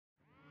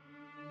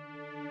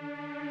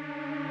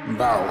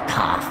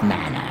Volkov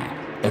Manor.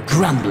 The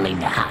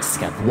crumbling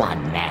husk of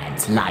one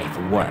man's life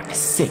work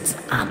sits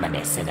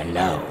ominous and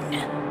alone.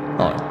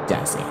 Or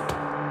does it?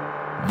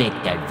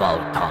 Viktor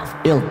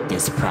Volkov built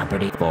this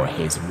property for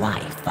his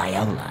wife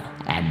Viola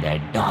and their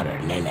daughter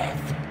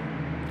Lilith.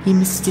 He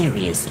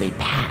mysteriously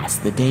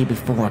passed the day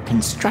before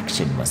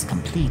construction was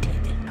completed.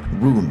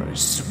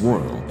 Rumors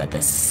swirled that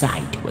the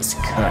site was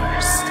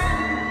cursed.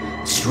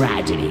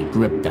 Tragedy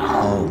gripped the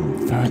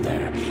home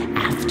further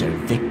after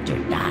Victor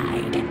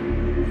died.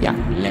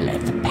 Young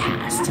Lilith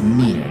passed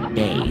mere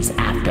days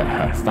after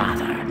her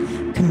father,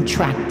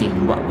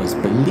 contracting what was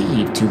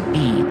believed to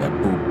be the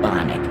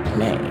bubonic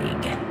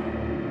plague.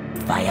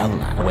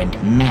 Viola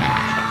went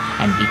mad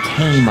and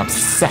became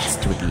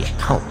obsessed with the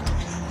occult.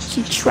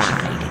 She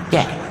tried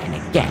again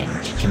and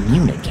again to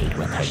communicate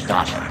with her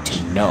daughter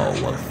to no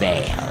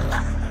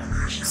avail.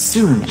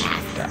 Soon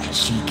after,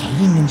 she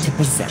came into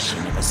possession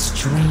of a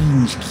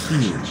strange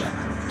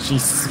cube. She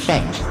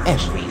spent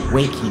every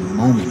waking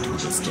moment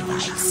with this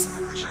device.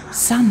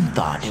 Some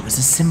thought it was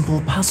a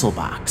simple puzzle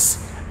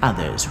box.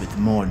 Others with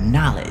more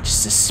knowledge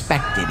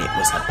suspected it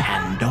was a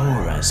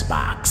Pandora's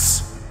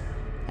box.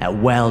 A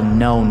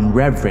well-known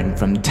reverend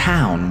from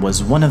town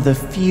was one of the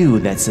few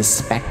that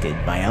suspected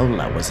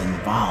Viola was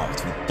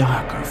involved with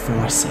darker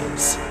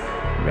forces.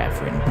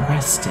 Reverend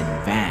Preston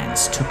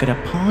Vance took it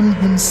upon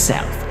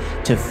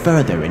himself to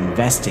further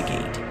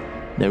investigate.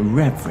 The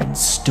Reverend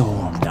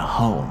stormed the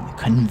home,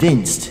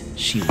 convinced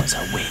she was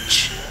a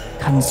witch.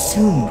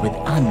 Consumed with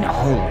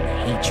unholy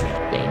hatred,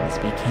 things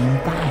became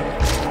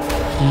violent.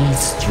 He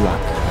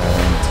struck her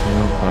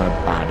until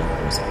her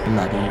body was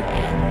bloody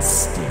and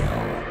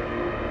still.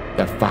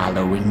 The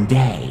following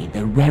day,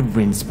 the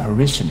Reverend's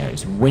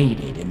parishioners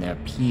waited in their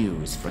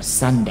pews for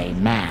Sunday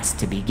Mass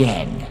to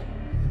begin,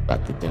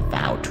 but the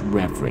devout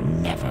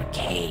Reverend never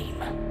came.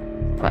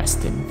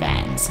 Preston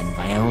Vance and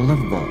Viola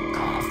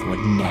Volkov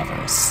were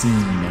never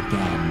seen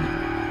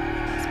again.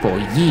 For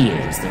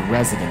years, the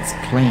residents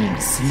claimed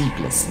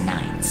sleepless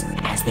nights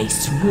as they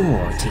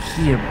swore to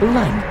hear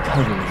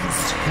blood-curdling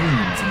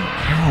screams and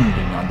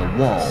pounding on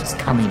the walls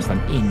coming from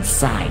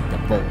inside the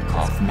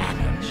Volkov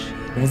Manor.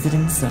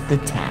 Residents of the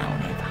town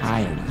have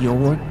hired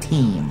your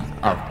team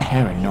of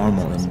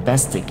paranormal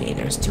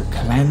investigators to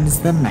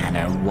cleanse the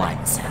manor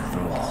once and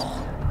for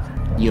all.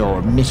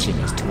 Your mission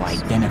is to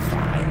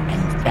identify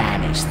and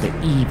banish the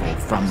evil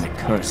from the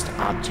cursed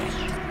object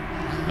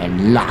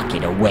and lock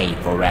it away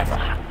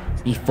forever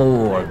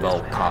before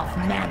Volkov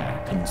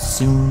Manor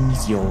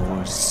consumes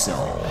your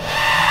soul.